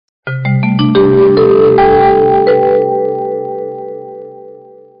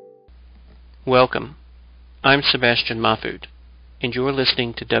Welcome. I'm Sebastian Mahfood, and you're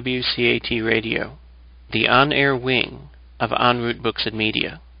listening to WCAT Radio, the on-air wing of En Route Books and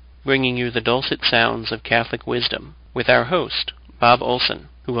Media, bringing you the dulcet sounds of Catholic wisdom with our host, Bob Olson,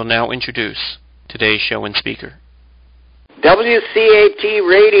 who will now introduce today's show and speaker. WCAT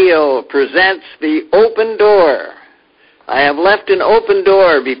Radio presents The Open Door. I have left an open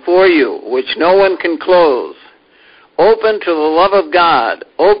door before you, which no one can close. Open to the love of God,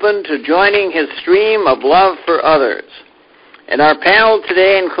 open to joining His stream of love for others. And our panel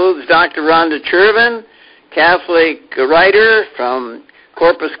today includes Dr. Rhonda Chervin, Catholic writer from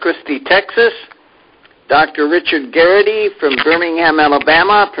Corpus Christi, Texas, Dr. Richard Garrity from Birmingham,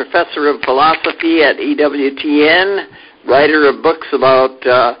 Alabama, professor of philosophy at EWTN, writer of books about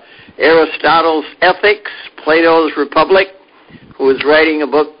Aristotle's Ethics, Plato's Republic, who is writing a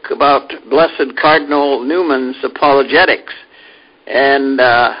book about Blessed Cardinal Newman's Apologetics. And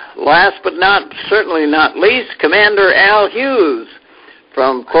last but certainly not least, Commander Al Hughes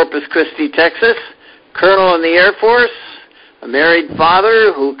from Corpus Christi, Texas, colonel in the Air Force, a married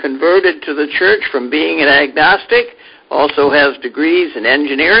father who converted to the church from being an agnostic, also has degrees in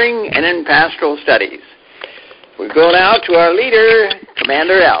engineering and in pastoral studies. We go now to our leader,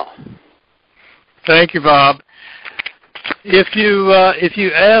 Commander Al. Thank you, Bob. If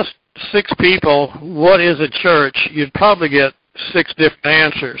you asked 6 people what is a church, you'd probably get 6 different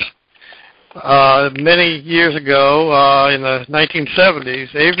answers. Many years ago, in the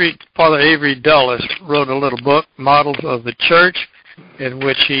 1970s, Father Avery Dulles wrote a little book, Models of the Church, in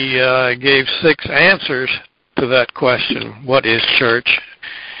which he gave 6 answers to that question, what is church?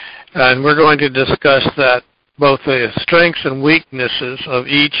 And we're going to discuss that, both the strengths and weaknesses of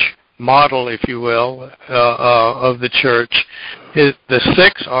each model, if you will, of the church. The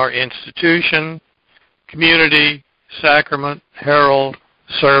 6 are institution, community, sacrament, herald,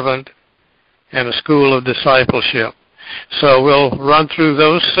 servant, and a school of discipleship. So we'll run through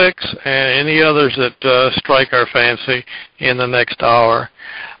those 6 and any others that strike our fancy in the next hour.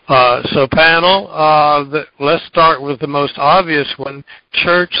 So panel, let's start with the most obvious one,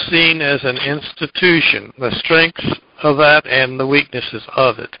 church seen as an institution, the strengths of that and the weaknesses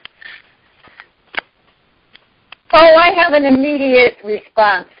of it. Oh, I have an immediate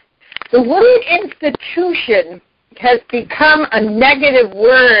response. The word institution has become a negative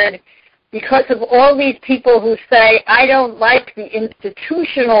word because of all these people who say, I don't like the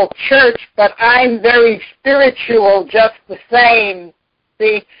institutional church, but I'm very spiritual just the same.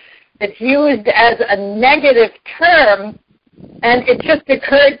 See, it's used as a negative term, and it just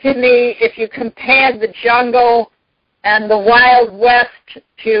occurred to me, if you compare the jungle and the Wild West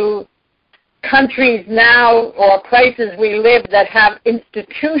to countries now or places we live that have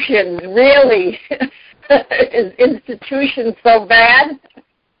institutions, really, is institution so bad?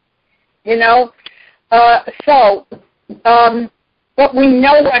 You know? But we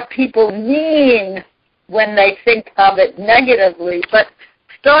know what people mean when they think of it negatively. But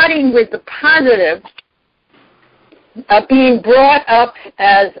starting with the positive, being brought up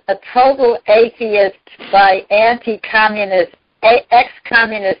as a total atheist by ex-communist,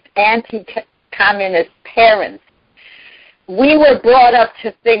 anti-communist parents, we were brought up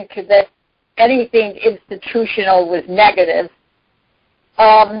to think that anything institutional was negative.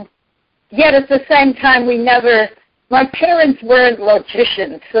 Yet at the same time, my parents weren't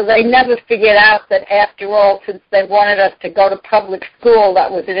logicians, so they never figured out that after all, since they wanted us to go to public school, that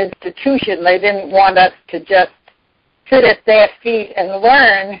was an institution. They didn't want us to just sit at their feet and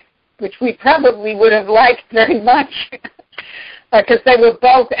learn, which we probably would have liked very much. Because they were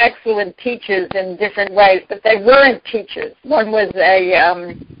both excellent teachers in different ways, but they weren't teachers. One was they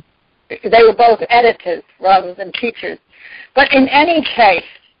were both editors rather than teachers. But in any case,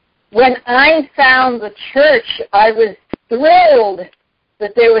 when I found the church, I was thrilled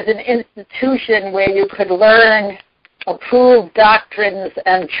that there was an institution where you could learn approved doctrines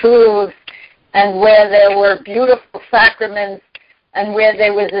and truths, and where there were beautiful sacraments, and where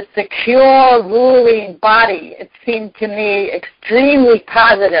there was a secure ruling body. It seemed to me extremely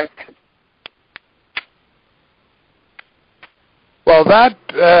positive. Well, that's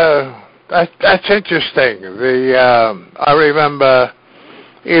interesting. I remember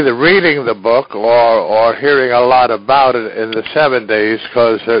either reading the book or hearing a lot about it in the 70s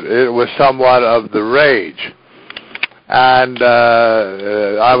because it was somewhat of the rage. And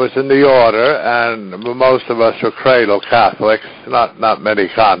I was in the order, and most of us were cradle Catholics, not many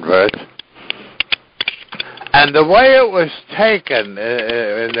converts. And the way it was taken,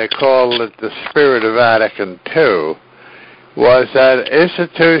 and they called it the Spirit of Vatican II, was that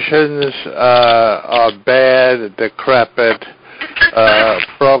institutions are bad, decrepit,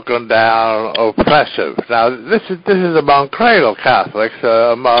 broken down, oppressive. Now, this is among cradle Catholics,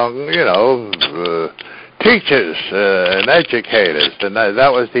 among teachers and educators, and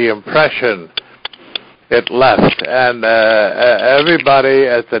that was the impression it left. And everybody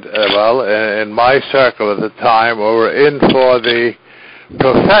in my circle at the time, were in for the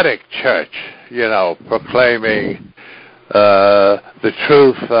prophetic church, proclaiming the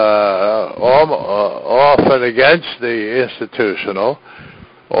truth, often against the institutional,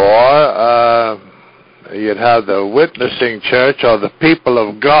 or you'd have the witnessing church or the people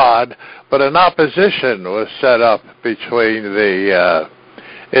of God, but an opposition was set up between the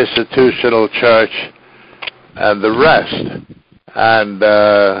institutional church and the rest, and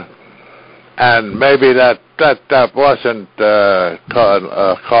maybe that wasn't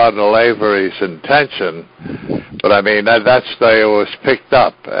Cardinal Avery's intention, but I mean that's the way it was picked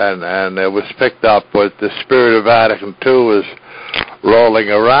up, and it was picked up with the spirit of Vatican II was rolling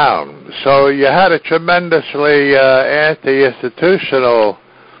around. So you had a tremendously anti-institutional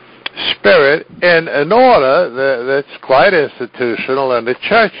spirit in an order that's quite institutional, and the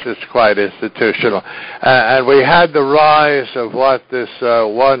church that's quite institutional. And we had the rise of what this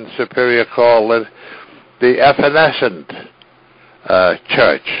one superior called it, the evanescent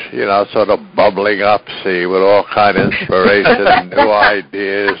church, sort of bubbling up, see, with all kind of inspiration and new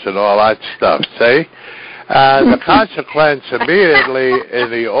ideas and all that stuff, see? And the consequence immediately in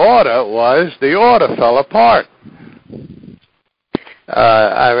the order was the order fell apart.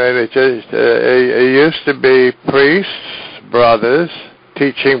 It used to be priests, brothers,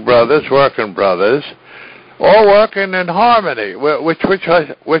 teaching brothers, working brothers, all working in harmony, which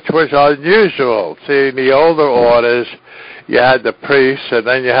was unusual. See, in the older orders, you had the priests, and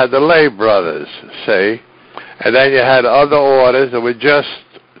then you had the lay brothers, see, and then you had other orders that were just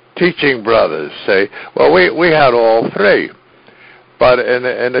teaching brothers, see. Well, we had all three, but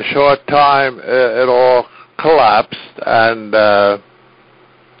in a short time, it all collapsed, and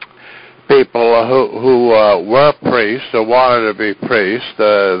people who were priests or wanted to be priests,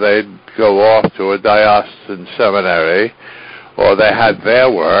 they'd go off to a diocesan seminary, or they had their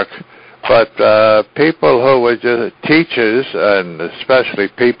work. But people who were just teachers, and especially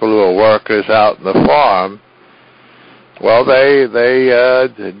people who were workers out in the farm, well, they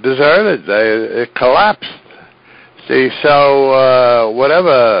deserted. It collapsed. See, so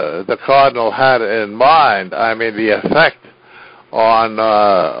whatever the Cardinal had in mind, I mean, the effect on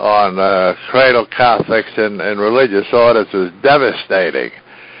cradle Catholics and religious orders was devastating,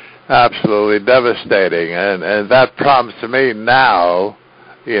 absolutely devastating, and that prompts me now,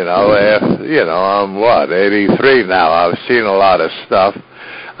 I'm 83 now. I've seen a lot of stuff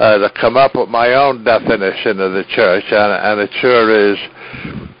to come up with my own definition of the church, and it sure is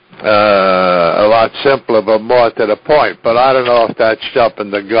a lot simpler but more to the point. But I don't know if that's jumping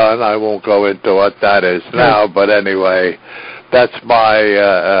the gun. I won't go into what that is now, but anyway, that's my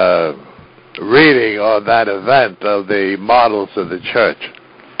reading on that event of the models of the church.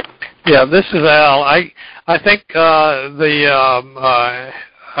 Yeah, this is Al. I think the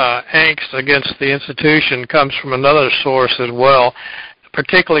angst against the institution comes from another source as well,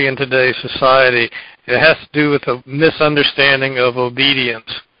 particularly in today's society. It has to do with a misunderstanding of obedience.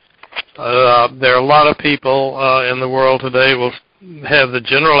 There are a lot of people in the world today will have the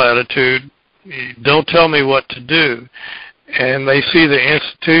general attitude, don't tell me what to do. And they see the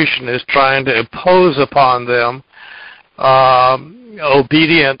institution as trying to impose upon them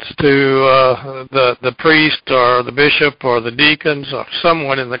obedience to the priest or the bishop or the deacons or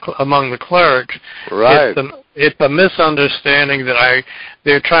someone among the clerics. Right. It's a misunderstanding that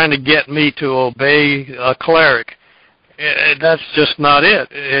they're trying to get me to obey a cleric. That's just not it.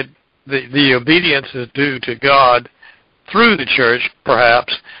 The obedience is due to God through the church,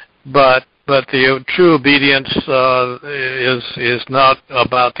 perhaps, but the true obedience is not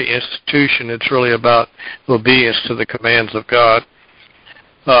about the institution. It's really about obedience to the commands of God.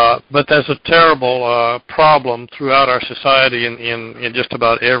 But there's a terrible problem throughout our society in just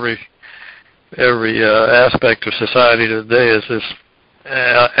about every aspect of society today is this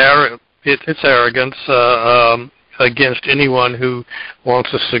it's arrogance against anyone who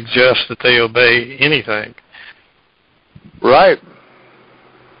wants to suggest that they obey anything. Right.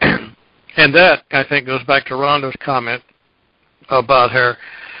 And that, I think, goes back to Rhonda's comment about her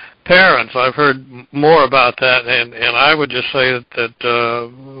parents. I've heard more about that, and I would just say that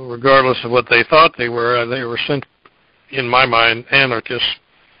regardless of what they thought they were in my mind, anarchists.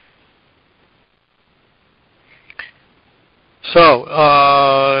 So,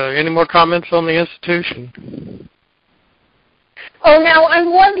 any more comments on the institution? Oh, now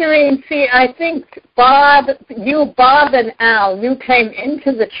I'm wondering, see, I think Bob and Al, you came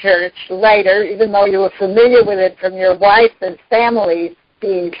into the church later, even though you were familiar with it from your wife and family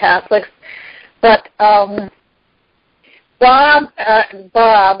being Catholics. But Bob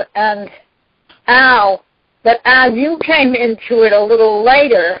and Al, you came into it a little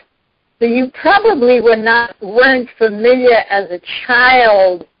later, so you probably weren't familiar as a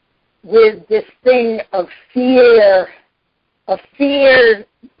child with this thing of fear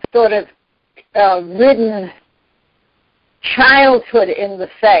sort of ridden childhood in the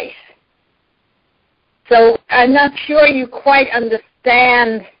faith. So I'm not sure you quite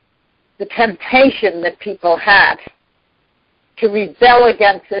understand the temptation that people had to rebel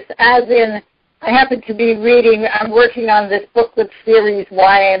against this, as in, I happen to be I'm working on this booklet series,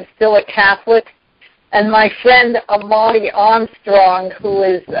 Why I Am Still a Catholic, and my friend Amari Armstrong, who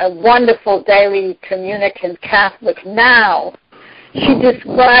is a wonderful daily communicant Catholic now, she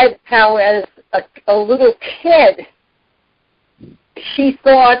described how as a little kid, she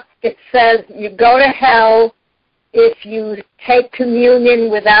thought it says you go to hell if you take communion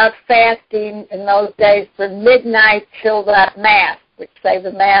without fasting in those days from midnight till that Mass, which say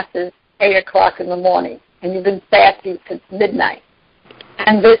the Mass is 8 o'clock in the morning, and you've been fasting since midnight.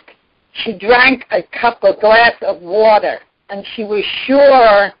 And that she drank a glass of water, and she was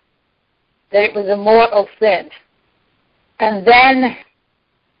sure that it was a mortal sin. And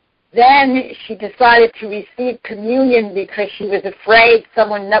then she decided to receive communion because she was afraid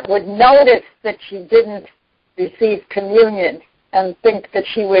someone would notice that she didn't receive communion and think that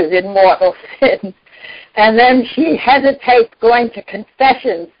she was in mortal sin. And then she hesitates going to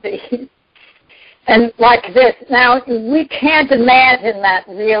confession, see? And like this. Now, we can't imagine that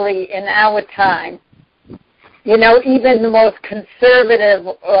really in our time. You know, even the most conservative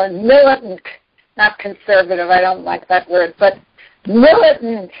or militant, not conservative, I don't like that word, but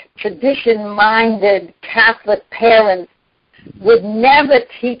militant, tradition-minded Catholic parents would never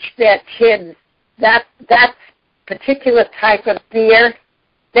teach their kids that particular type of fear.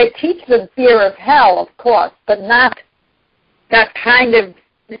 They teach them fear of hell, of course, but not that kind of,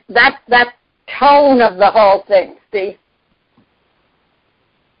 that tone of the whole thing, see?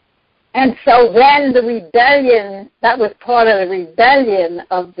 And so then the rebellion, that was part of the rebellion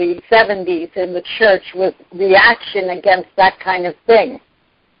of the 70s in the church, was reaction against that kind of thing.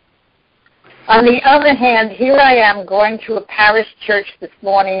 On the other hand, here I am going to a parish church this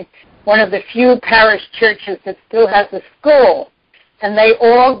morning, one of the few parish churches that still has a school, and they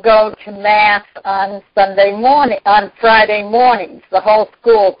all go to Mass on Friday mornings. The whole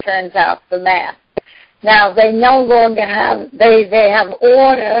school turns out for Mass. Now, they no longer have, they have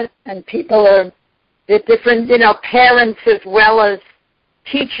order, and people are, they're different, you know, parents as well as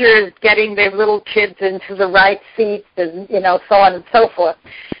teachers getting their little kids into the right seats and, you know, so on and so forth.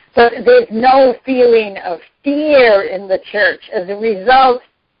 But there's no feeling of fear in the church. As a result,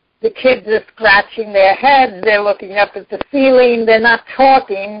 the kids are scratching their heads, they're looking up at the ceiling, they're not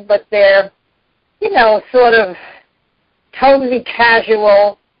talking, but they're, you know, sort of totally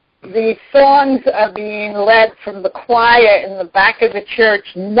casual. The songs are being led from the choir in the back of the church.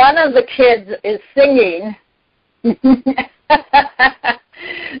 None of the kids is singing.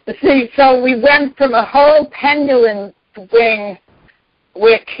 See, so we went from a whole pendulum swing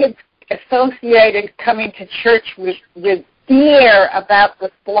where kids associated coming to church with fear about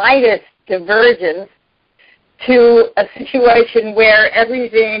the slightest divergence to a situation where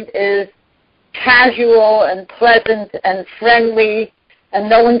everything is casual and pleasant and friendly and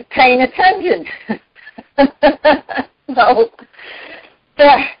no one's paying attention.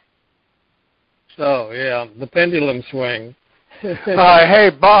 So, yeah, the pendulum swing. Hey,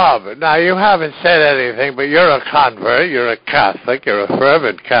 Bob, now you haven't said anything, but you're a convert, you're a Catholic, you're a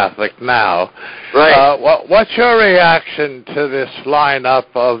fervent Catholic now. Right. What's your reaction to this lineup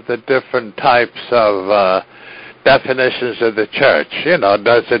of the different types of definitions of the church? You know,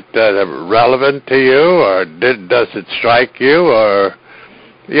 does it relevant to you, or does it strike you, or,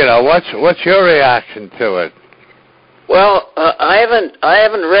 you know, what's your reaction to it? Well, I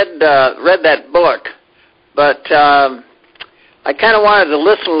haven't read that book, but I kind of wanted to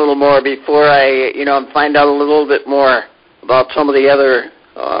listen a little more before I, you know, find out a little bit more about some of the other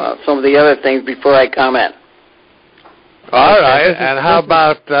things before I comment. All right. And how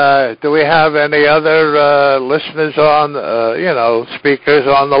about, do we have any other listeners on, you know, speakers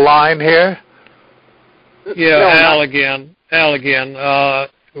on the line here? Yeah, no, Al again.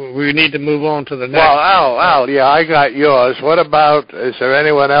 We need to move on to the next. Well, Al, yeah, I got yours. What about, is there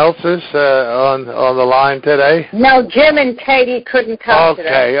anyone else's on the line today? No, Jim and Katie couldn't come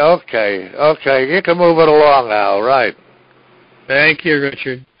today. Okay. You can move it along, Al, right. Thank you,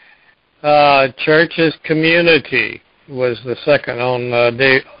 Richard. Church as community was the second on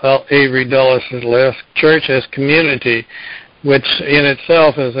Avery Dulles' list. Church as community, which in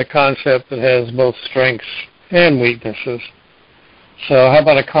itself is a concept that has both strengths and weaknesses. So how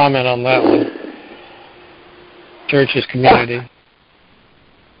about a comment on that one? Church as community.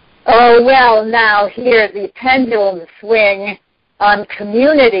 Oh, well, now here the pendulum swing on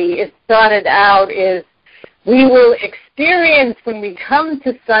community, it started out is we will experience when we come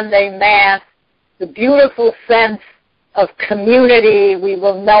to Sunday Mass the beautiful sense of community. We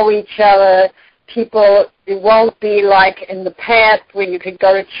will know each other. People, it won't be like in the past where you could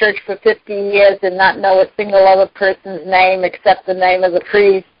go to church for 50 years and not know a single other person's name except the name of the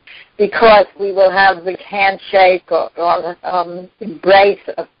priest, because we will have the handshake or embrace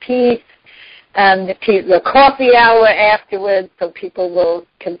of peace and the coffee hour afterwards, so people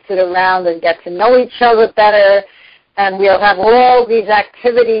can sit around and get to know each other better, and we'll have all these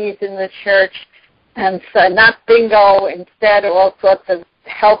activities in the church, and so not bingo, instead all sorts of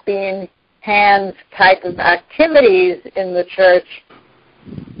helping hands type of activities in the church,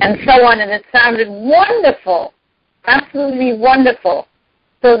 and so on, and it sounded wonderful, absolutely wonderful.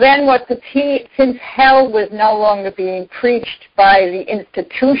 So then since hell was no longer being preached by the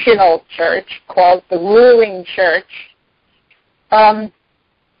institutional church, called the ruling church,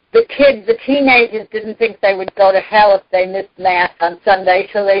 the teenagers didn't think they would go to hell if they missed Mass on Sunday,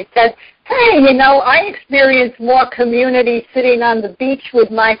 so they said, hey, I experience more community sitting on the beach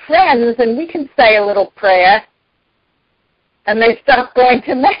with my friends, and we can say a little prayer. And they stopped going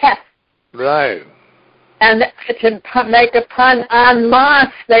to Mass. Right. And to make a pun, en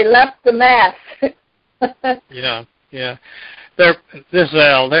masse, they left the Mass. Yeah. This is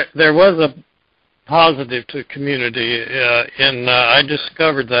Al. There was a positive to community, I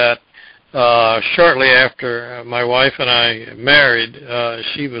discovered that shortly after my wife and I married.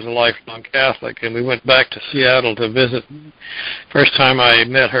 She was a lifelong Catholic, and we went back to Seattle to visit. First time I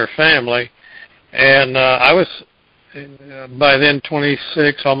met her family, and I was by then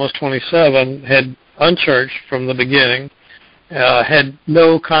 26, almost 27, had unchurched from the beginning, had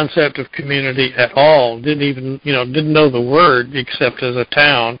no concept of community at all, didn't know the word except as a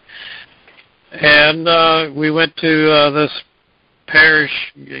town. And we went to this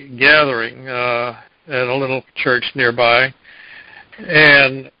parish gathering at a little church nearby,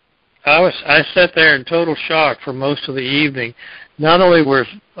 and I sat there in total shock for most of the evening. Not only was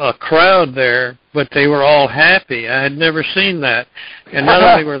a crowd there, but they were all happy. I had never seen that. And not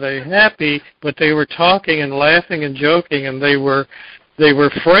only were they happy, but they were talking and laughing and joking, and they were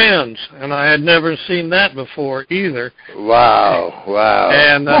friends. And I had never seen that before either. Wow.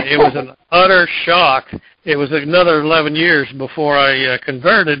 And it was an utter shock. It was another 11 years before I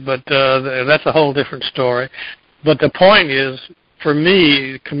converted, but that's a whole different story. But the point is, for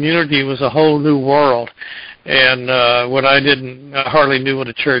me, community was a whole new world. And when I hardly knew what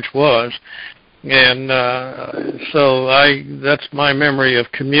a church was. And so that's my memory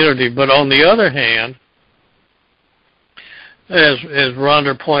of community. But on the other hand, as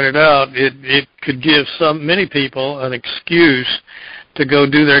Rhonda pointed out, it could give many people an excuse to go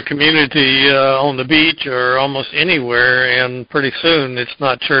do their community on the beach or almost anywhere, and pretty soon it's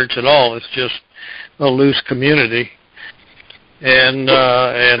not church at all. It's just a loose community. And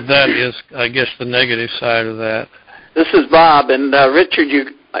that is, I guess, the negative side of that. This is Bob, and Richard,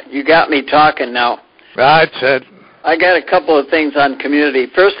 you got me talking now. That's it. I got a couple of things on community.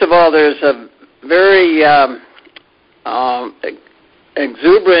 First of all, there's a very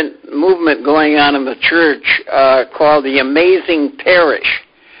exuberant movement going on in the church called the Amazing Parish.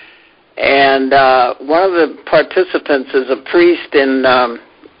 And one of the participants is a priest in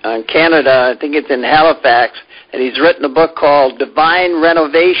Canada, I think it's in Halifax, and he's written a book called Divine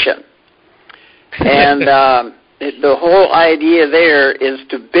Renovation. And the whole idea there is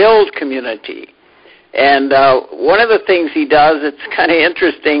to build community. And one of the things he does, it's kind of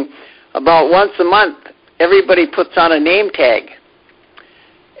interesting, about once a month, everybody puts on a name tag.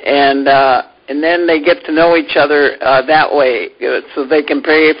 And then they get to know each other that way, so they can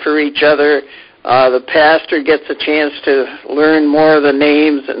pray for each other. The pastor gets a chance to learn more of the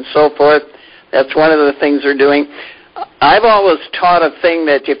names and so forth. That's one of the things they're doing. I've always taught a thing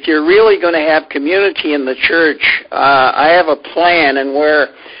that if you're really going to have community in the church, I have a plan, and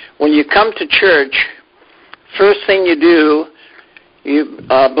where when you come to church, first thing you do, you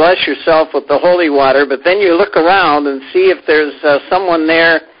bless yourself with the holy water, but then you look around and see if there's someone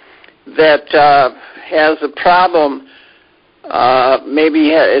there that has a problem, maybe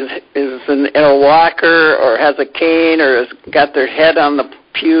is in a walker or has a cane or has got their head on the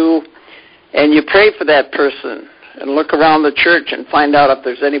pew, and you pray for that person and look around the church and find out if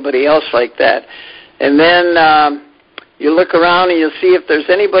there's anybody else like that. And then you look around and you see if there's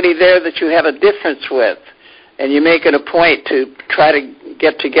anybody there that you have a difference with, and you make it a point to try to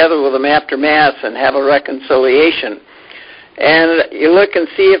get together with them after Mass and have a reconciliation. And you look and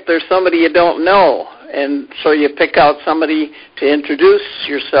see if there's somebody you don't know, and so you pick out somebody to introduce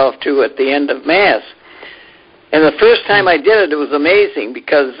yourself to at the end of Mass. And the first time I did it, it was amazing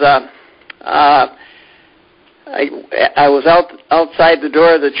because I was outside the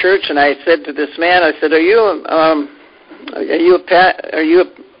door of the church, and I said to this man, I said, "Are you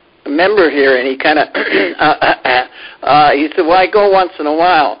a member here?" And he kind of he said, "Well, I go once in a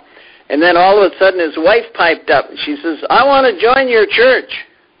while." And then all of a sudden, his wife piped up, and she says, "I want to join your church."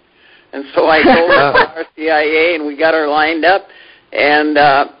 And so I told her RCIA, and we got her lined up, and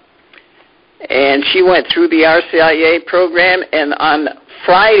she went through the RCIA program. And on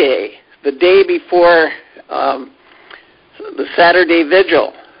Friday, the day before the Saturday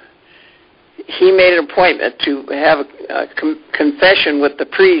vigil, he made an appointment to have a confession with the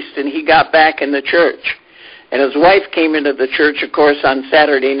priest, and he got back in the church. And his wife came into the church, of course, on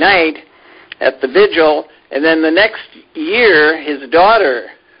Saturday night at the vigil, and then the next year, his daughter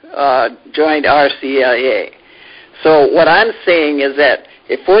joined RCIA. So what I'm saying is that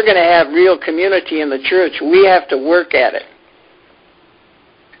if we're going to have real community in the church, we have to work at it.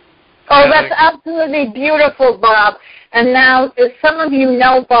 Oh, that's absolutely beautiful, Bob. And now, if some of you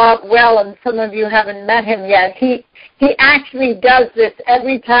know Bob well and some of you haven't met him yet, he actually does this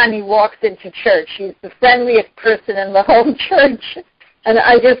every time he walks into church. He's the friendliest person in the whole church, and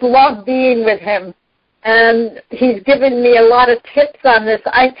I just love being with him. And he's given me a lot of tips on this.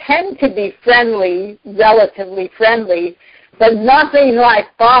 I tend to be friendly, relatively friendly, but nothing like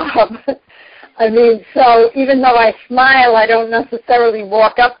Bob. I mean, so even though I smile, I don't necessarily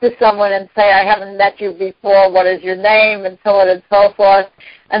walk up to someone and say, "I haven't met you before, what is your name?" and so on and so forth.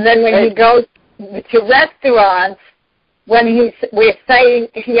 And then when he goes to restaurants, when we're saying,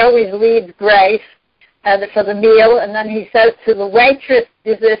 he always leads grace for the meal, and then he says to the waitress,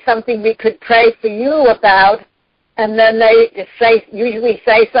 "Is there something we could pray for you about?" And then they usually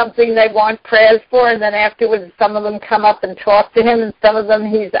say something they want prayers for, and then afterwards some of them come up and talk to him, and some of them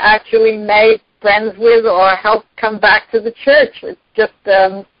he's actually made friends with or helped come back to the church. It's just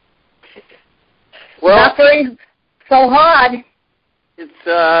not very so hard. It's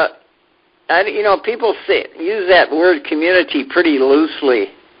people use that word community pretty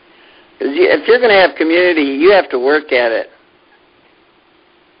loosely. If you're going to have community, you have to work at it.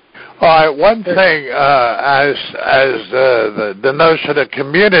 All right. One thing, as the notion of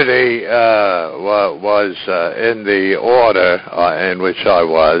community was in the order in which I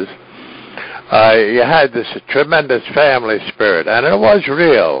was, you had this tremendous family spirit, and it was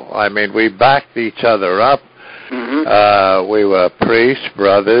real. I mean, we backed each other up. Mm-hmm. We were priests,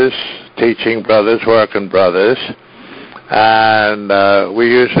 brothers, teaching brothers, working brothers. And we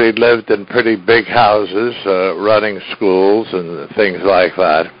usually lived in pretty big houses, running schools and things like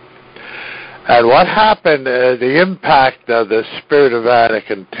that. And what happened, the impact of the spirit of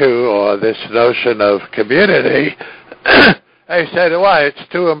Vatican II, or this notion of community, they said, "Why, it's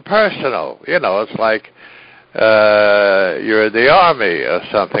too impersonal. It's like you're in the army or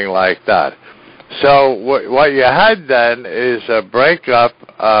something like that." So what you had then is a breakup,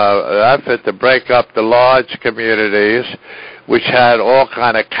 effort to break up the large communities, which had all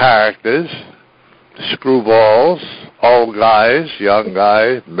kind of characters, screwballs, old guys, young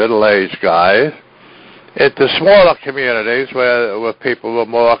guys, middle-aged guys, into smaller communities where people were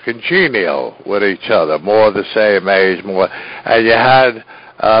more congenial with each other, more the same age, and you had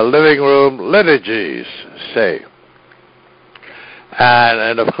living room liturgies, say.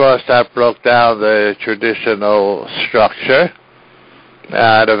 And of course that broke down the traditional structure,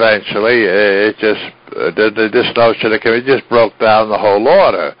 and eventually it just this notion of community just broke down the whole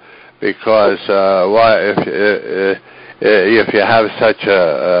order, because if you have such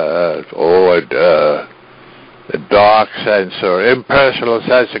a dark sense or impersonal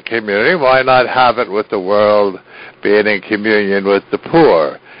sense of community, why not have it with the world, being in communion with the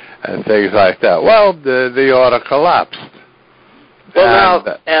poor and things like that? Well, the order collapsed. Well,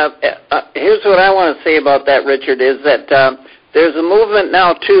 now, here's what I want to say about that, Richard, is that there's a movement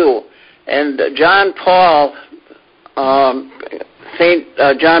now, too, and John Paul, St.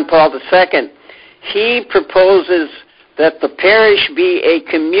 John Paul II, he proposes that the parish be a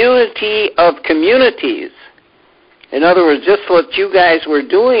community of communities. In other words, just what you guys were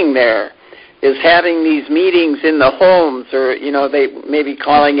doing there is having these meetings in the homes, or, they may be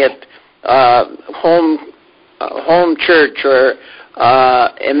calling it home church, or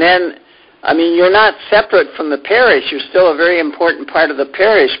and then I mean, you're not separate from the parish. You're still a very important part of the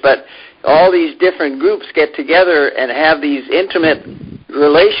parish, but all these different groups get together and have these intimate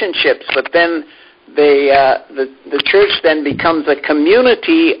relationships, but then the church then becomes a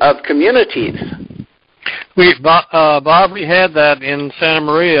community of communities. Bob, we had that in Santa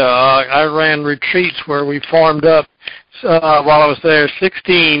Maria. I ran retreats where we formed up, while I was there,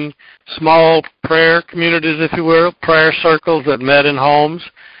 16 small prayer communities, if you will, prayer circles that met in homes.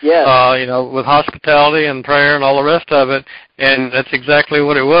 Yes. With hospitality and prayer and all the rest of it. And that's exactly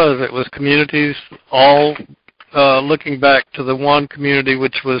what it was. It was communities all looking back to the one community,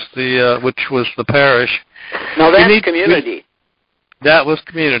 which was the parish. No, that's community. That was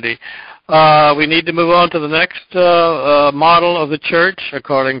community. We need to move on to the next model of the church,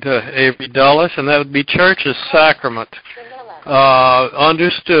 according to Avery Dulles, and that would be church as sacrament,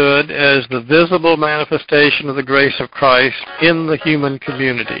 understood as the visible manifestation of the grace of Christ in the human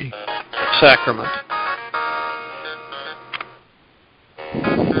community. Sacrament.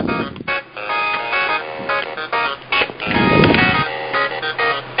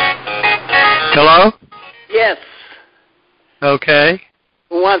 Hello? Yes. Okay.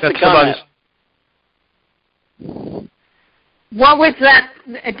 Who wants to comment? What was that?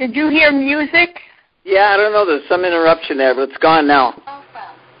 Did you hear music? Yeah, I don't know. There's some interruption there, but it's gone now.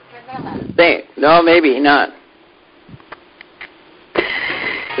 No, maybe not.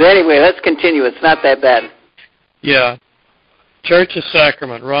 But anyway, let's continue. It's not that bad. Yeah. Church is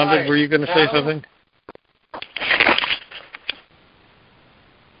sacrament. Rhonda, were you going to say something?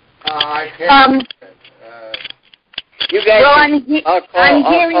 I can't. You guys. Well, I'm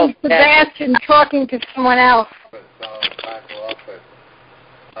hearing Sebastian talking to someone else.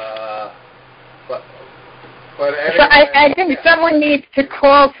 So I think someone needs to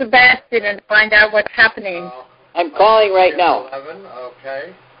call Sebastian and find out what's happening. I'm calling right now. 11,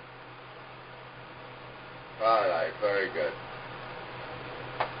 okay. All right, very good.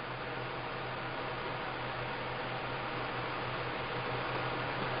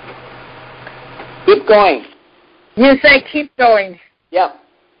 Keep going. You say keep going. Yep.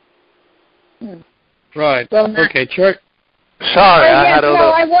 Right. Well, okay, church. Sorry,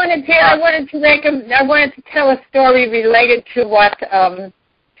 I wanted to tell a story related to what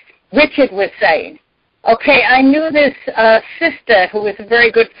Richard was saying. Okay, I knew this sister who was a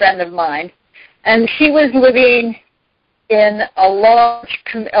very good friend of mine, and she was living in a large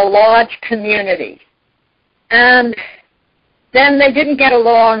community, and then they didn't get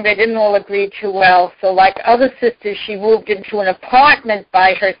along. They didn't all agree too well. So, like other sisters, she moved into an apartment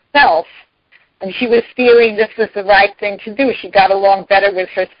by herself. And she was feeling this was the right thing to do. She got along better with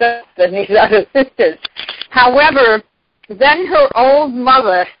herself than these other sisters. However, then her old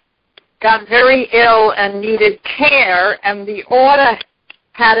mother got very ill and needed care, and the order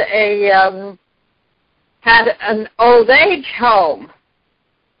had an old age home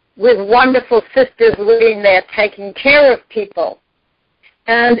with wonderful sisters living there taking care of people.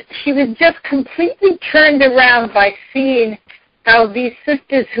 And she was just completely turned around by seeing how these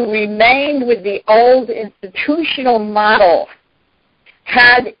sisters who remained with the old institutional model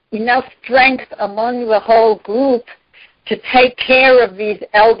had enough strength among the whole group to take care of these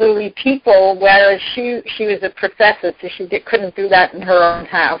elderly people, whereas she was a professor, so she couldn't do that in her own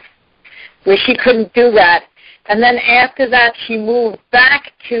house, where she couldn't do that. And then after that, she moved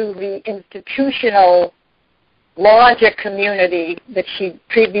back to the institutional, larger community that she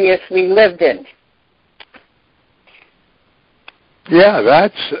previously lived in. Yeah,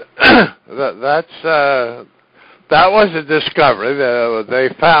 that was a discovery. They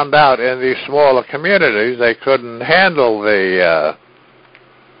found out in these smaller communities they couldn't handle the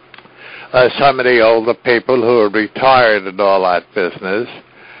some of the older people who were retired and all that business,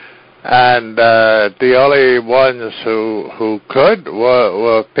 and the only ones who could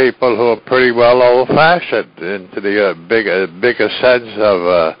were people who were pretty well old-fashioned into the bigger sense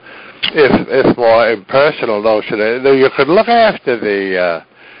of. If more impersonal notion, you could look after the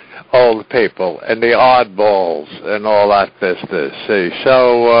old people and the oddballs and all that business. See,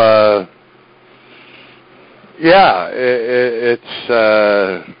 so it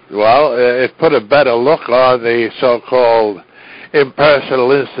put a better look on the so-called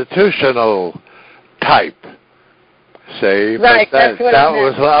impersonal institutional type. See, right? That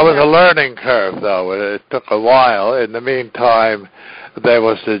was a learning curve, though. It took a while. In the meantime, there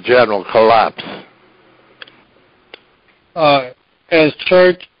was the general collapse. As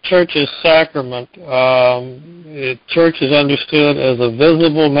church is sacrament, church is understood as a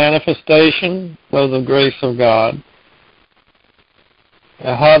visible manifestation of the grace of God.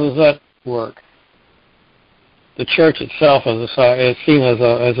 How does that work? the church itself is seen as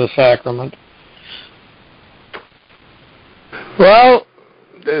a sacrament? Well,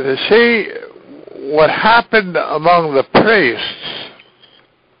 see, what happened among the priests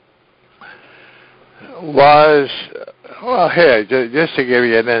was, well, here, just to give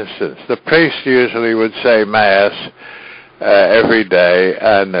you an instance, the priest usually would say Mass every day,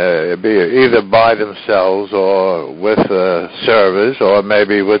 and be either by themselves or with service, or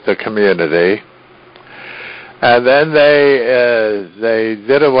maybe with the community. And then they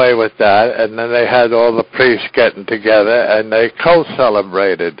did away with that, and then they had all the priests getting together, and they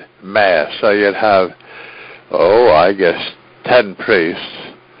co-celebrated Mass. So you'd have, I guess, 10 priests.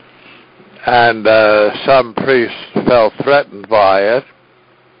 And some priests felt threatened by it.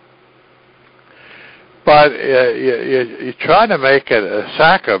 But you try to make it a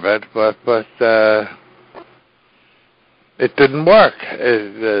sacrament, but it didn't work.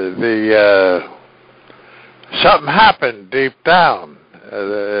 Something happened deep down.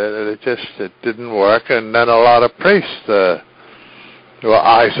 It didn't work, and then a lot of priests were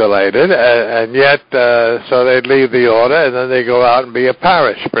isolated, and yet so they'd leave the order, and then they go out and be a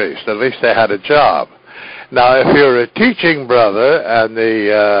parish priest. At least they had a job. Now, if you're a teaching brother and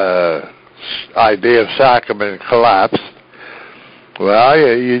the idea of sacrament collapsed, well,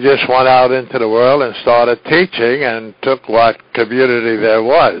 you just went out into the world and started teaching and took what community there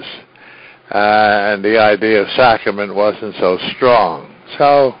was. And the idea of sacrament wasn't so strong.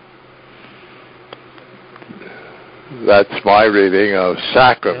 So that's my reading of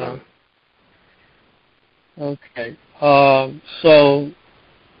sacrament. Yeah. Okay. So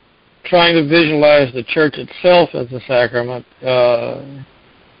trying to visualize the church itself as a sacrament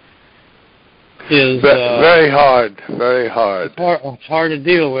is very hard. Very hard. It's hard to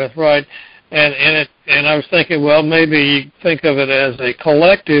deal with, right? And I was thinking, well, maybe you think of it as a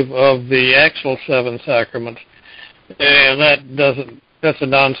collective of the actual 7 sacraments, and that's a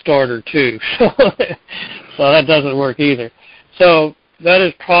non-starter too. So that doesn't work either. So that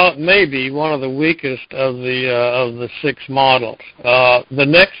is maybe one of the weakest of the 6 models. The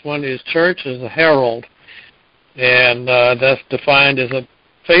next one is church as a herald, and that's defined as a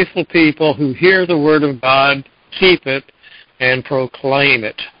faithful people who hear the word of God, keep it, and proclaim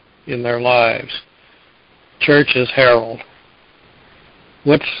it in their lives. Church as herald.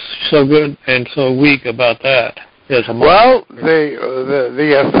 What's so good and so weak about that? Well,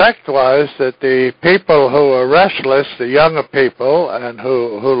 the effect was that the people who were restless, the younger people, and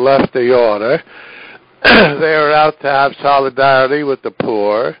who left the order, they were out to have solidarity with the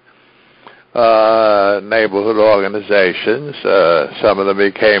poor, neighborhood organizations. Some of them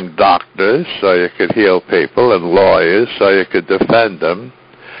became doctors, so you could heal people, and lawyers, so you could defend them.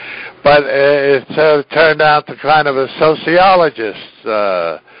 But it turned out to kind of a sociologist's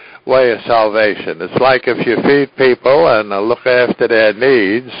way of salvation. It's like if you feed people and look after their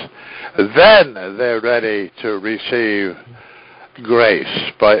needs, then they're ready to receive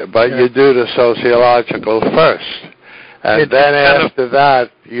grace. But you do the sociological first. And then after that,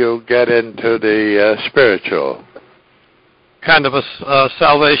 you get into the spiritual. Kind of a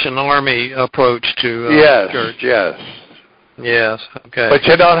Salvation Army approach to church. Yes, okay. But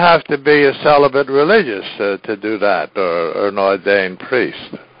you don't have to be a celibate religious to do that, or an ordained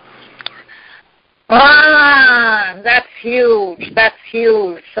priest. That's huge. That's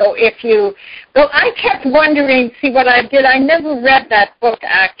huge. So I kept wondering, see what I did, I never read that book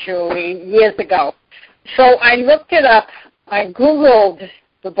actually years ago. So I looked it up, I Googled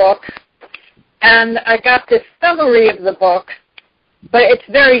the book, and I got this summary of the book, but it's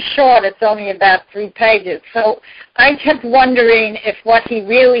very short. It's only about 3 pages. So I kept wondering if what he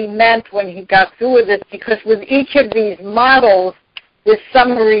really meant when he got through with it, because with each of these models, this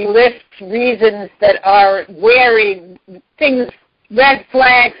summary lists reasons that are wary, things, red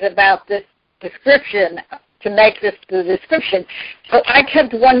flags about this description to make this the description. So I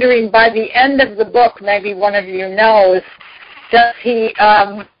kept wondering, by the end of the book, maybe one of you knows, does he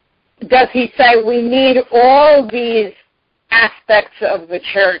say we need all these aspects of the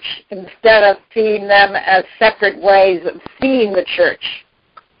church instead of seeing them as separate ways of seeing the church?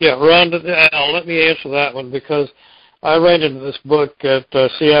 Yeah, Rhonda, let me answer that one, because I ran into this book at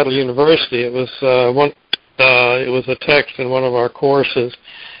Seattle University. It was a text in one of our courses,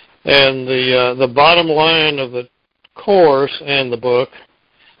 and the bottom line of the course and the book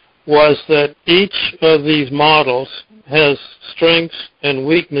was that each of these models has strengths and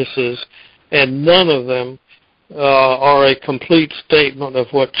weaknesses, and none of them are a complete statement of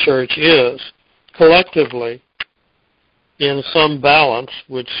what church is. Collectively, in some balance,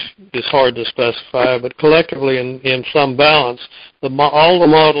 which is hard to specify, but collectively in some balance, all the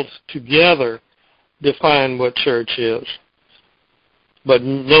models together define what church is. But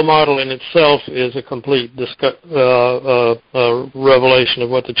no model in itself is a complete revelation of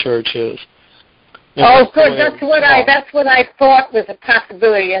what the church is. And good. That's what I thought was a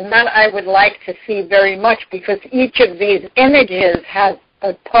possibility, and that I would like to see very much, because each of these images has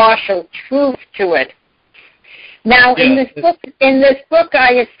a partial truth to it. Now, in this book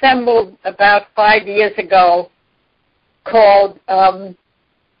I assembled about 5 years ago, called oh,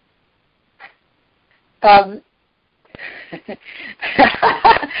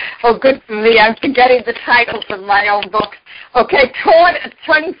 good for me, I'm forgetting the titles of my own books. Okay, toward a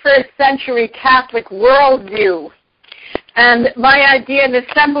 21st Century Catholic Worldview. And my idea in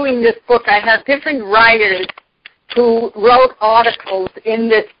assembling this book, I have different writers who wrote articles in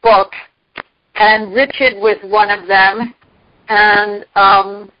this book, and Richard was one of them. And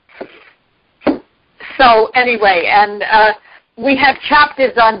so anyway, and we have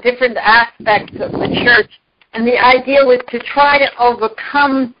chapters on different aspects of the church. And the idea was to try to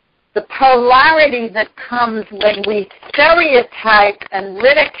overcome the polarity that comes when we stereotype and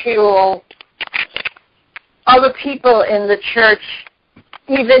ridicule other people in the church,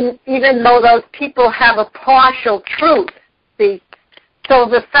 even though those people have a partial truth. See? So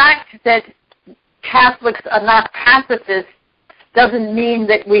the fact that Catholics are not pacifists doesn't mean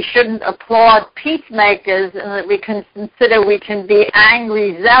that we shouldn't applaud peacemakers and that we can consider we can be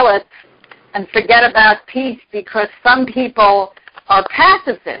angry zealots and forget about peace because some people are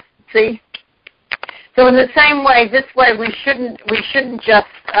pacifists, see? So in the same way, this way we shouldn't just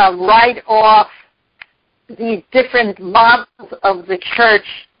write off these different models of the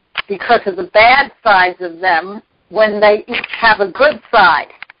church because of the bad sides of them when they each have a good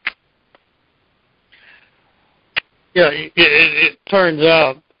side. Yeah, it turns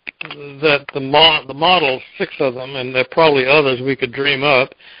out that the models, 6 of them, and there are probably others we could dream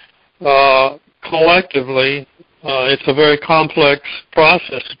up, collectively, it's a very complex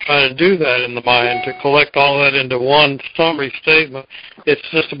process to try to do that in the mind, to collect all that into one summary statement. It's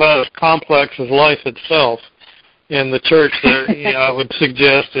just about as complex as life itself. And the church, I would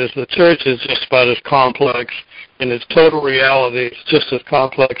suggest, is the church is just about as complex in its total reality. It's just as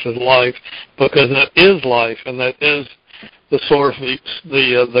complex as life, because that is life, and that is the source,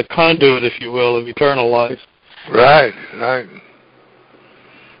 the conduit, if you will, of eternal life. Right, right.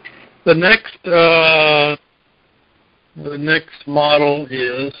 The next model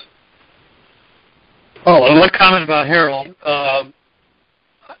is, and one comment about Harold,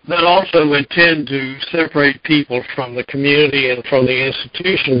 that also would tend to separate people from the community and from the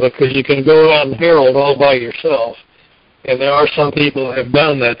institution, because you can go out and Harold all by yourself. And there are some people who have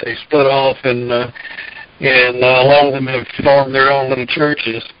done that. They split off, and a lot of them have formed their own little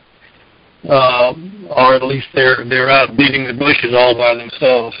churches. Or at least they're out beating the bushes all by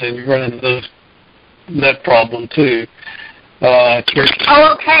themselves, and you run into that problem too.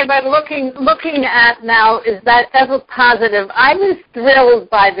 Okay, but looking at now, is that ever positive? I was thrilled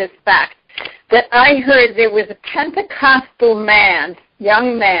by this fact that I heard there was a Pentecostal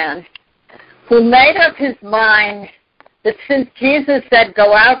young man, who made up his mind that since Jesus said,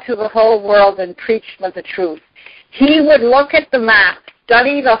 "Go out to the whole world and preach the truth," he would look at the map,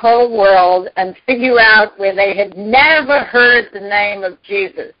 study the whole world, and figure out where they had never heard the name of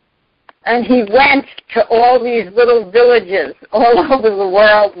Jesus. And he went to all these little villages all over the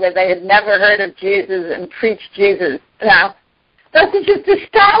world where they had never heard of Jesus and preached Jesus. Now, that's just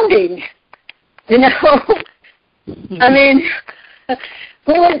astounding, you know. I mean,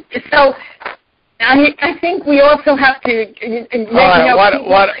 so I think we also have to.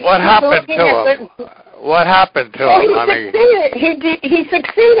 What happened to him? What happened to him? He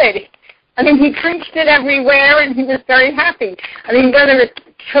succeeded. I mean, he preached it everywhere, and he was very happy. I mean, whether it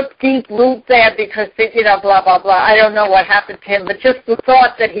took deep root there because, blah, blah, blah, I don't know what happened to him, but just the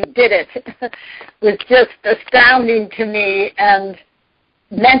thought that he did it was just astounding to me and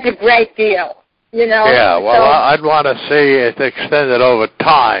meant a great deal, Yeah, well, so, I'd want to see it extended over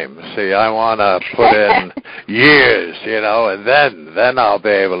time. See, I want to put in years, and then I'll be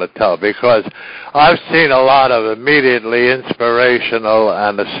able to tell, because I've seen a lot of immediately inspirational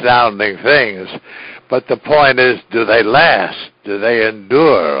and astounding things, but the point is, do they last? Do they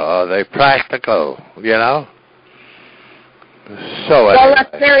endure? Are they practical, So Well,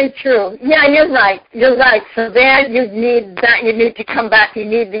 that's very true. Yeah, you're right. So there you need to come back. You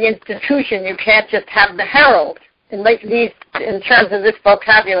need the institution. You can't just have the herald, in terms of this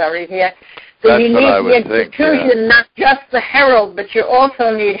vocabulary here. So that's you need the institution, not just the herald, but you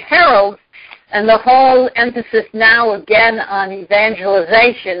also need heralds, and the whole emphasis now again on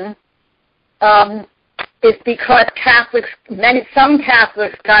evangelization is because some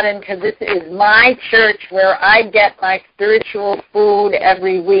Catholics got into this is my church where I get my spiritual food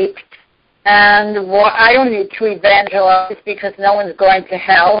every week, and I don't need to evangelize because no one's going to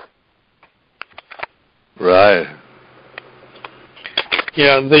hell. Right.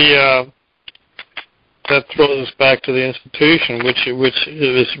 Yeah, that throws us back to the institution, which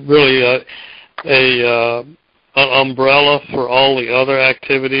is really an umbrella for all the other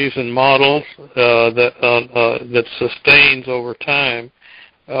activities and models that sustains over time,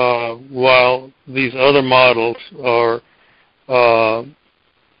 while these other models are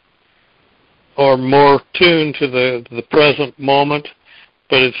more tuned to the present moment,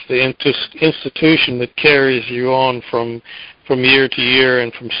 but it's the institution that carries you on from year to year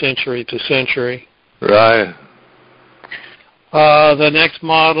and from century to century. Right. The next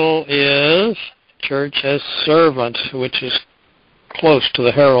model is church as servant, which is close to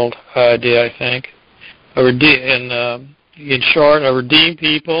the herald idea, I think. In short, a redeemed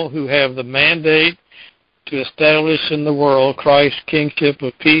people who have the mandate to establish in the world Christ's kingship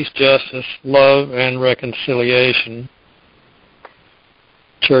of peace, justice, love, and reconciliation.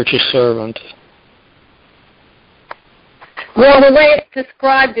 Church as servant. Well, the way it's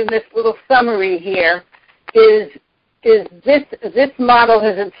described in this little summary here is this model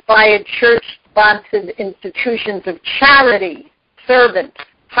has inspired church-sponsored institutions of charity, servants,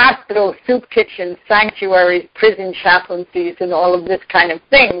 hospitals, soup kitchens, sanctuaries, prison chaplaincies, and all of this kind of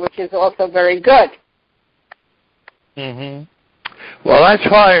thing, which is also very good. Mm-hmm. Well, that's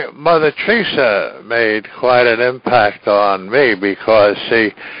why Mother Teresa made quite an impact on me, because,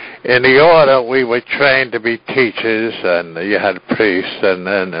 see, in the order we were trained to be teachers, and you had priests and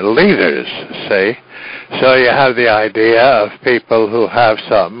leaders, see? So you have the idea of people who have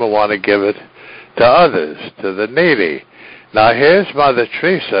something and want to give it to others, to the needy. Now here's Mother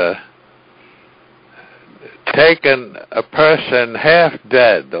Teresa taking a person half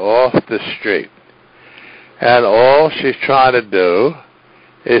dead off the street, and all she's trying to do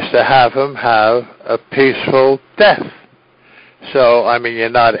is to have him have a peaceful death. So, I mean, you're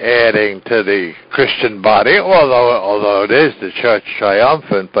not adding to the Christian body, although it is the church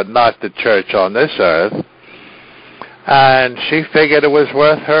triumphant, but not the church on this earth. And she figured it was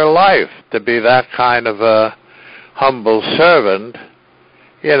worth her life to be that kind of a humble servant,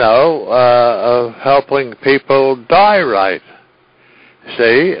 of helping people die right.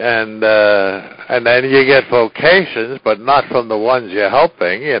 See, and then you get vocations, but not from the ones you're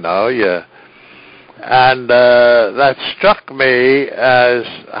helping, and that struck me as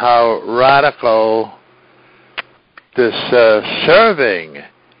how radical this serving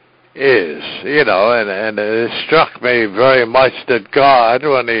is, and it struck me very much that God,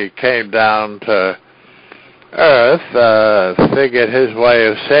 when he came down to earth, figured his way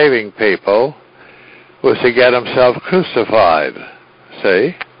of saving people was to get himself crucified,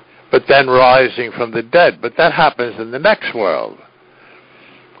 see, but then rising from the dead. But that happens in the next world.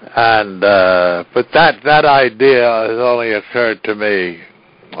 And but that idea has only occurred to me,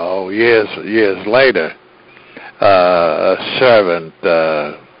 years later. A servant.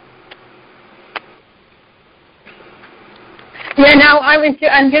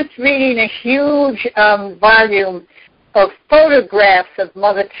 I'm just reading a huge volume of photographs of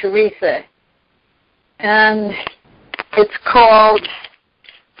Mother Teresa, and it's called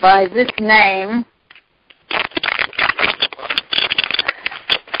by this name.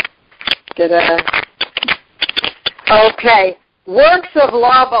 Okay, works of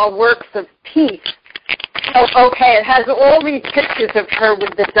love or works of peace. Okay, it has all these pictures of her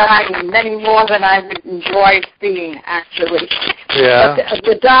with the dying, many more than I would enjoy seeing, actually. Yeah. But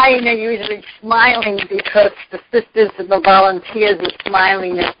the dying are usually smiling because the sisters and the volunteers are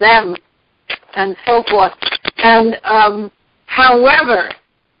smiling at them, and so forth. And however,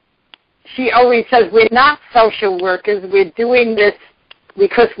 she always says, we're not social workers, we're doing this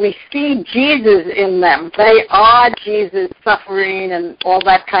because we see Jesus in them. They are Jesus suffering and all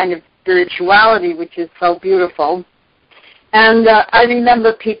that kind of spirituality, which is so beautiful. And I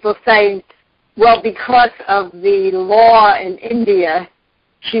remember people saying, well, because of the law in India,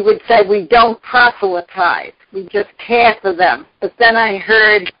 she would say, we don't proselytize, we just care for them. But then I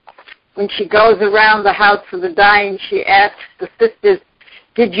heard when she goes around the house for the dying, she asks the sisters,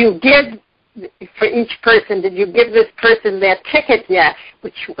 did you give, for each person, did you give this person their ticket yet?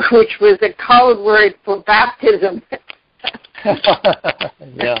 Which was a code word for baptism.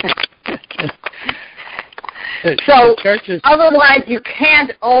 Yeah. So otherwise you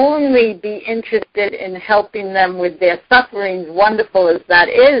can't only be interested in helping them with their sufferings, wonderful as that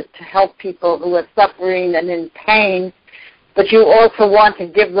is to help people who are suffering and in pain, but you also want to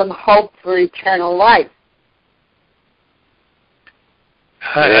give them hope for eternal life.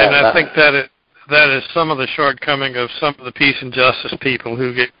 And I think that is some of the shortcoming of some of the peace and justice people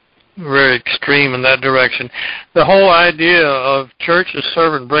who get very extreme in that direction. The whole idea of church as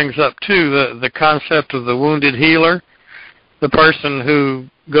servant brings up, too, the concept of the wounded healer, the person who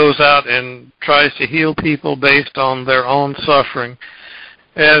goes out and tries to heal people based on their own suffering.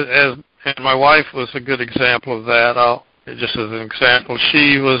 And my wife was a good example of that. Just as an example,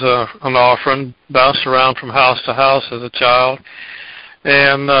 she was an orphan, bounced around from house to house as a child,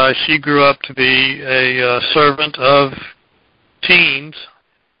 and she grew up to be a servant of teens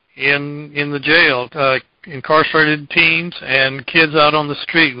in the jail, incarcerated teens and kids out on the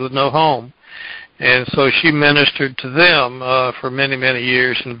street with no home. And so she ministered to them for many, many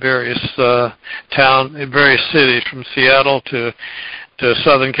years in various various cities, from Seattle to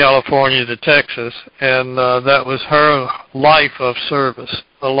Southern California to Texas, and that was her life of service,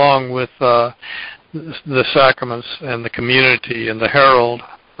 along with the sacraments and the community and the herald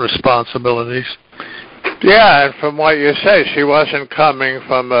responsibilities. Yeah, and from what you say, she wasn't coming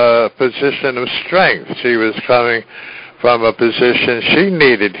from a position of strength. She was coming from a position she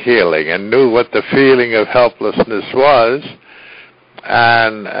needed healing and knew what the feeling of helplessness was,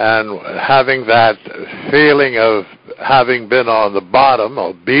 and having that feeling of having been on the bottom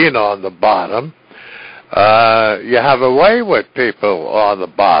or being on the bottom, you have a way with people on the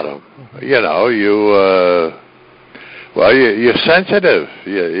bottom. You know, you're sensitive.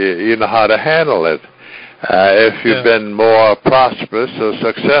 You know how to handle it. If you've been more prosperous or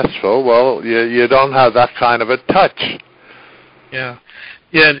successful, well, you don't have that kind of a touch. Yeah,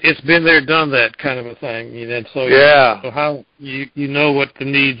 it's been there, done that kind of a thing. So so how you know what the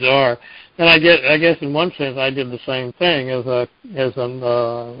needs are, and I guess in one sense I did the same thing as an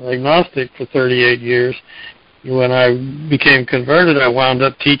agnostic for 38 years. When I became converted, I wound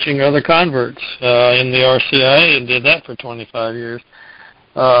up teaching other converts in the RCIA and did that for 25 years.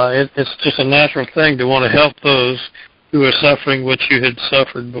 It's just a natural thing to want to help those who are suffering what you had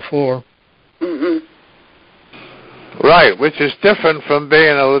suffered before. Mm-hmm. Right, which is different from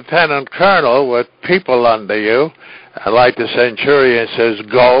being a lieutenant colonel with people under you. Like the centurion says,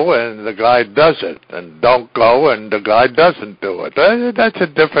 go, and the guy does it, and don't go, and the guy doesn't do it. That's a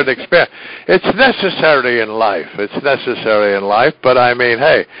different experience. It's necessary in life. But I mean,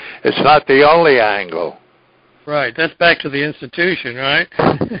 hey, it's not the only angle. Right, that's back to the institution, right?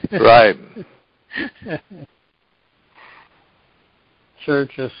 Right.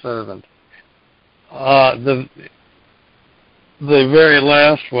 Church as servant. The very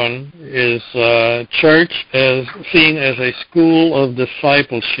last one is church as seen as a school of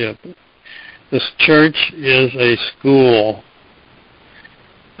discipleship. This church is a school.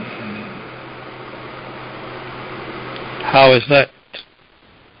 How is that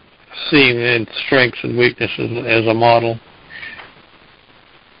seen in strengths and weaknesses as a model?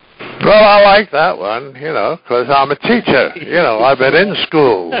 Well, I like that one, because I'm a teacher. I've been in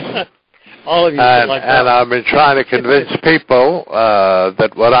schools. All of you like that. And I've been trying to convince people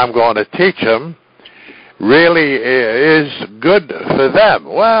that what I'm going to teach them really is good for them.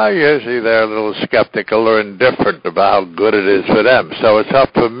 Well, usually they're a little skeptical or indifferent about how good it is for them. So it's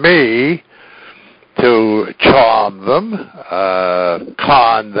up to me to charm them,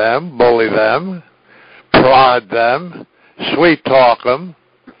 con them, bully them, prod them, sweet-talk them,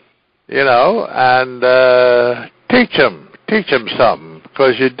 and teach them something.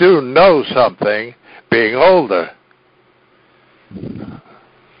 Because you do know something being older.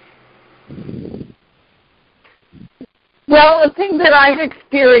 Well, the thing that I've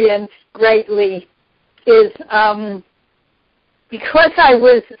experienced greatly is because I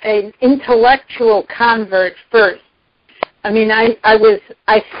was an intellectual convert first. I mean, I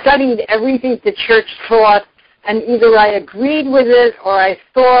studied everything the church taught, and either I agreed with it or I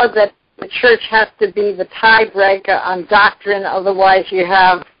saw that the church has to be the tiebreaker on doctrine, otherwise you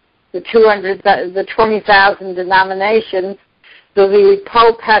have the 20,000 denominations. So the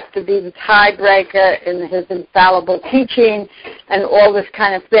Pope has to be the tiebreaker in his infallible teaching and all this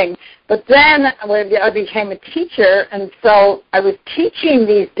kind of thing. But then when I became a teacher, and so I was teaching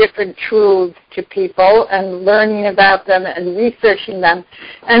these different truths to people and learning about them and researching them.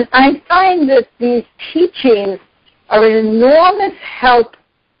 And I find that these teachings are an enormous help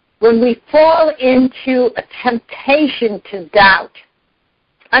when we fall into a temptation to doubt.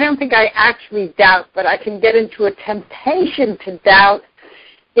 I don't think I actually doubt, but I can get into a temptation to doubt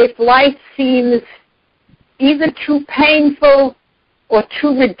if life seems either too painful or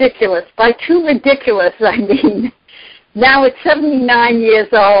too ridiculous. By too ridiculous, I mean, now at 79 years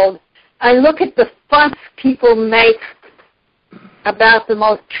old, I look at the fuss people make about the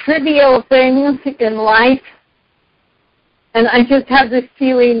most trivial things in life, And I just have this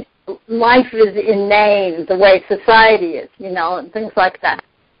feeling life is inane, the way society is, and things like that.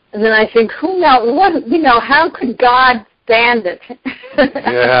 And then I think, who knows, how could God stand it?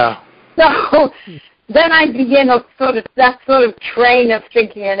 Yeah. So then I begin that sort of train of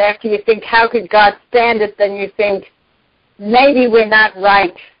thinking, and after you think, how could God stand it, then you think, maybe we're not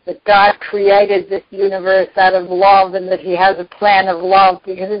right, that God created this universe out of love and that he has a plan of love,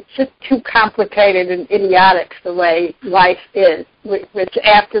 because it's just too complicated and idiotic the way life is, which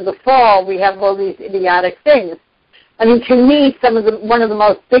after the fall we have all these idiotic things. I mean, to me, one of the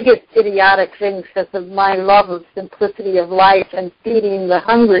most biggest idiotic things, because of my love of simplicity of life and feeding the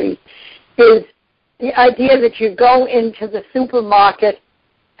hungry, is the idea that you go into the supermarket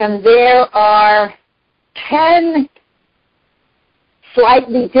and there are 10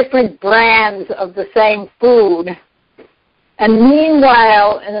 slightly different brands of the same food. And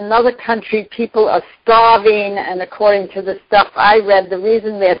meanwhile, in another country, people are starving, and according to the stuff I read, the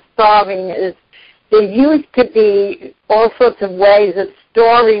reason they're starving is there used to be all sorts of ways of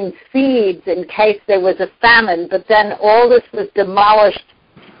storing seeds in case there was a famine, but then all this was demolished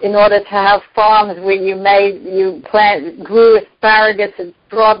in order to have farms where you grew asparagus and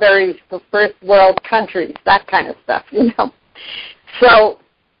strawberries for first world countries, that kind of stuff, So,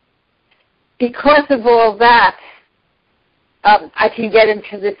 because of all that, I can get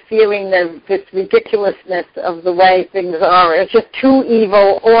into this feeling of this ridiculousness of the way things are. It's just too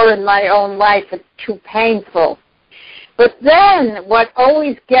evil, or in my own life, it's too painful. But then, what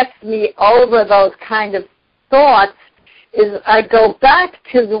always gets me over those kind of thoughts is I go back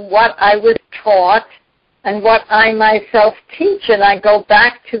to what I was taught and what I myself teach, and I go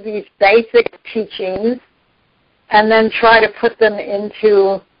back to these basic teachings and then try to put them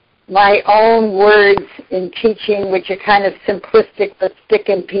into my own words in teaching, which are kind of simplistic but stick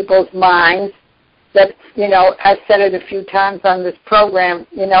in people's minds. That, I've said it a few times on this program,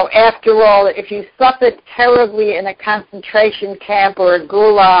 after all, if you suffered terribly in a concentration camp or a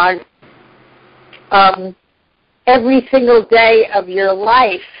gulag, every single day of your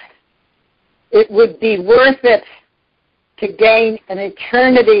life, it would be worth it to gain an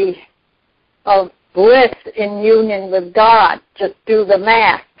eternity of bliss in union with God. Just do the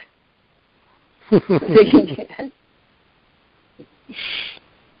math.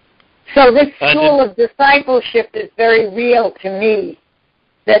 So this school of discipleship is very real to me,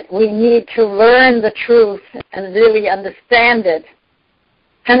 that we need to learn the truth and really understand it.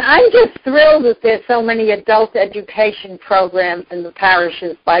 And I'm just thrilled that there's so many adult education programs in the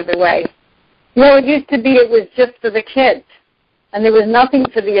parishes, by the way. It used to be it was just for the kids, and there was nothing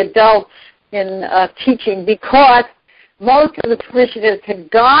for the adults in teaching, because most of the parishioners had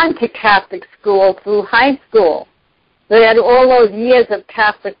gone to Catholic school through high school. They had all those years of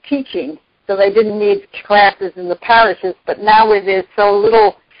Catholic teaching, so they didn't need classes in the parishes. But now where there's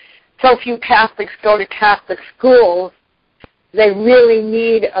so few Catholics go to Catholic schools, they really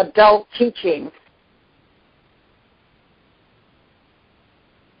need adult teaching.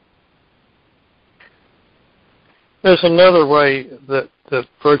 There's another way that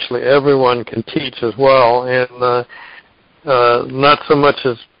virtually everyone can teach as well, and not so much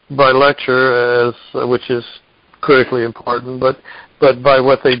as by lecture, which is critically important, but by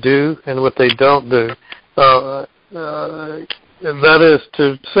what they do and what they don't do. That is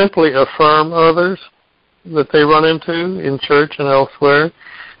to simply affirm others that they run into in church and elsewhere.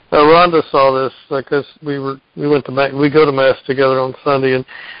 Rhonda saw this because we go to Mass together on Sunday, and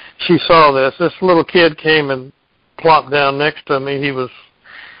she saw this. This little kid came and plopped down next to me. He was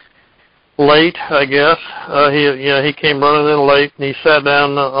late, I guess. He came running in late, and he sat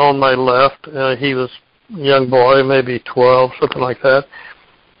down on my left. He was a young boy, maybe 12, something like that.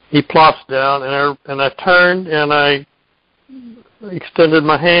 He plops down, and I turned and I extended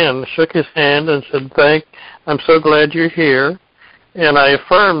my hand, shook his hand, and said, I'm so glad you're here. And I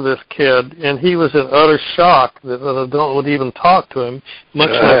affirmed this kid, and he was in utter shock that an adult would even talk to him, much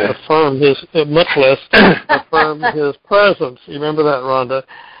less affirm his presence. You remember that, Rhonda?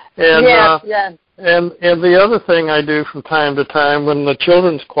 And, yes. And the other thing I do from time to time when the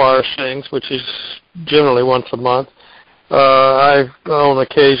children's choir sings, which is generally once a month, I've on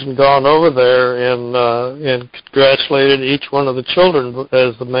occasion gone over there and congratulated each one of the children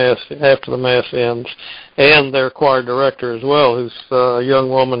after the Mass ends, and their choir director as well, who's a young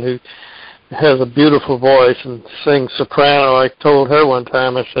woman who has a beautiful voice and sings soprano. I told her one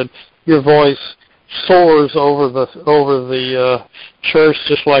time, I said, your voice soars over the church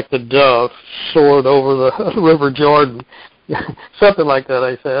just like the dove soared over the River Jordan. Something like that,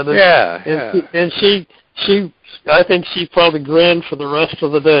 I said. And she I think she probably grinned for the rest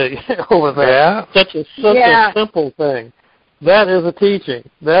of the day over that. Yeah. Such a simple thing. That is a teaching.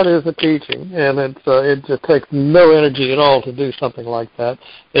 That is a teaching, and it just takes no energy at all to do something like that.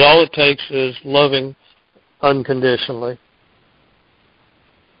 All it takes is loving unconditionally.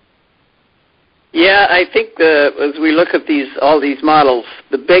 Yeah, I think as we look at all these models,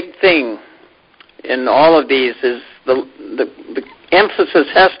 the big thing in all of these is the emphasis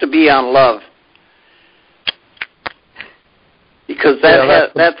has to be on love, because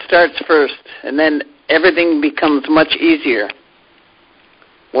that starts first, and then everything becomes much easier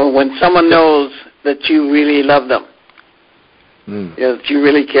when someone knows that you really love them, that you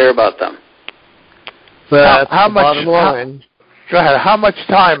really care about them. How much? Go ahead. How much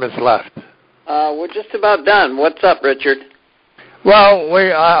time is left? We're just about done. What's up, Richard? Well,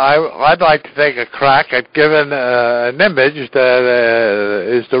 I'd like to take a crack at giving an image that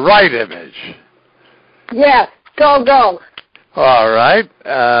is the right image. Yes, go. All right.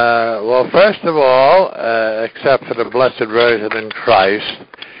 Well, first of all, except for the Blessed Virgin in Christ,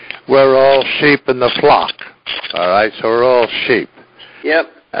 we're all sheep in the flock. All right, so we're all sheep. Yep.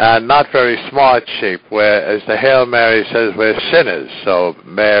 And not very smart sheep, where, as the Hail Mary says, we're sinners. So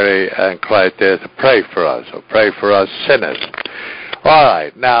Mary and Christ there to pray for us. So pray for us sinners. All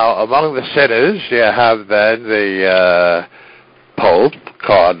right. Now, among the sinners, you have then the Pope,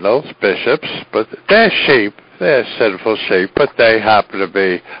 cardinals, bishops, but they're sheep. They're sinful sheep, but they happen to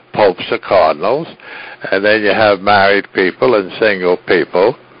be popes or cardinals. And then you have married people and single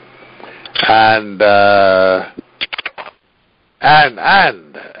people. And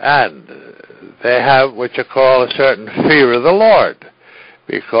they have what you call a certain fear of the Lord,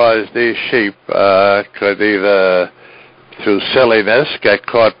 because these sheep could either, through silliness, get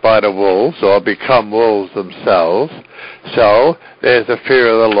caught by the wolves or become wolves themselves. So there's the fear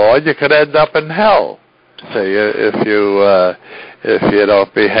of the Lord. You could end up in hell, see, if you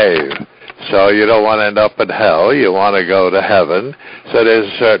don't behave. So you don't want to end up in hell. You want to go to heaven. So there's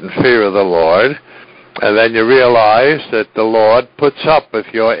a certain fear of the Lord. And then you realize that the Lord puts up with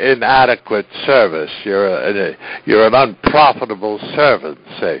your inadequate service. You're an unprofitable servant,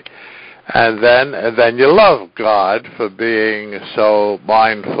 see. And then you love God for being so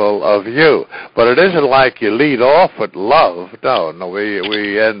mindful of you. But it isn't like you lead off with love. No.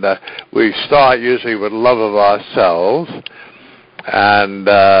 We start usually with love of ourselves, and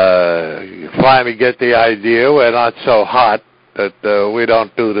you finally get the idea we're not so hot that we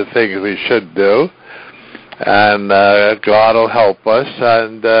don't do the things we should do. And God will help us,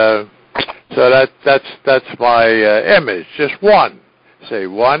 and so that's my image, just one. Say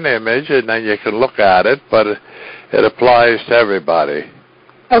one image, and then you can look at it, but it applies to everybody.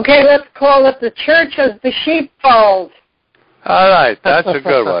 Okay, let's call it the Church of the Sheepfold. All right, that's a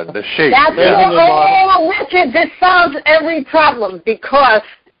good one, the sheep. Richard, this solves every problem, because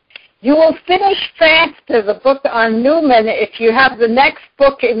you will finish faster the book on Newman if you have the next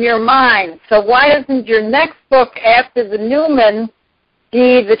book in your mind. So why doesn't your next book after the Newman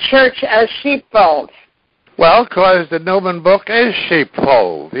be the Church as Sheepfold? Well, because the Newman book is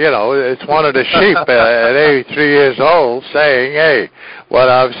sheepfold. You know, it's one of the sheep at 83 years old saying, hey, what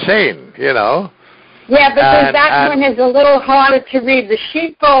I've seen, you know. Yeah, but that one is a little harder to read. The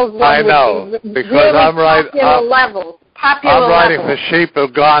sheepfold one I know, because really I'm writing for sheep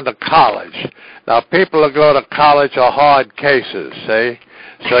who've gone to college. Now, people who go to college are hard cases, see?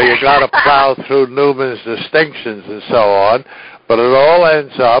 So you got to plow through Newman's distinctions and so on. But it all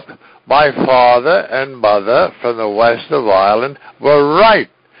ends up, my father and mother from the west of Ireland were right.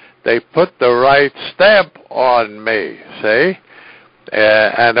 They put the right stamp on me, see?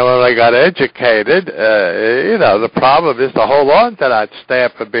 And when I got educated, the problem is to hold on to that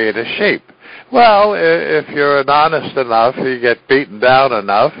stamp of being a sheep. Well, if you're honest enough, you get beaten down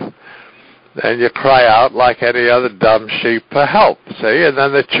enough, then you cry out like any other dumb sheep for help, see? And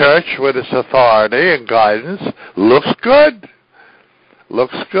then the church, with its authority and guidance, looks good.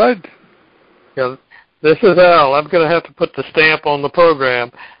 Looks good. Yeah, this is Al. I'm going to have to put the stamp on the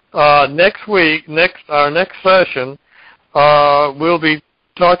program. Next week, our next session, we'll be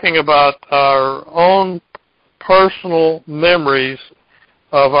talking about our own personal memories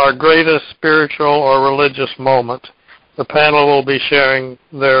of our greatest spiritual or religious moment. The panel will be sharing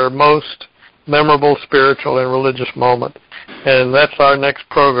their most memorable spiritual and religious moment. And that's our next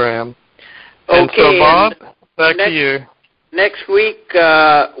program. And okay, so, Bob, back to you. Next week,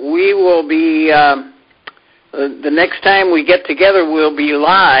 we will be, the next time we get together, we'll be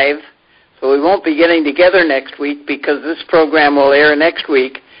live. So we won't be getting together next week because this program will air next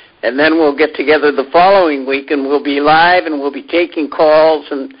week. And then we'll get together the following week, and we'll be live, and we'll be taking calls,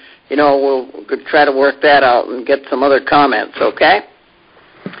 and, we'll try to work that out and get some other comments, okay?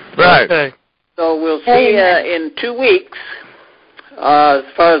 Right. Okay. So we'll see you in 2 weeks. As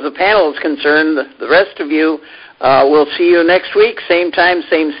far as the panel is concerned, the rest of you, we'll see you next week, same time,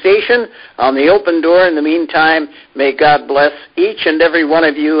 same station, on the open door. In the meantime, may God bless each and every one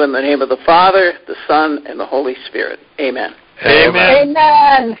of you in the name of the Father, the Son, and the Holy Spirit. Amen. Amen.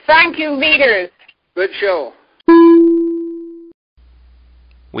 Amen. Thank you, leaders. Good show.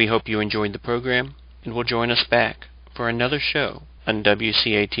 We hope you enjoyed the program and will join us back for another show on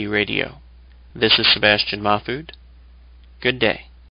WCAT Radio. This is Sebastian Mahfood. Good day.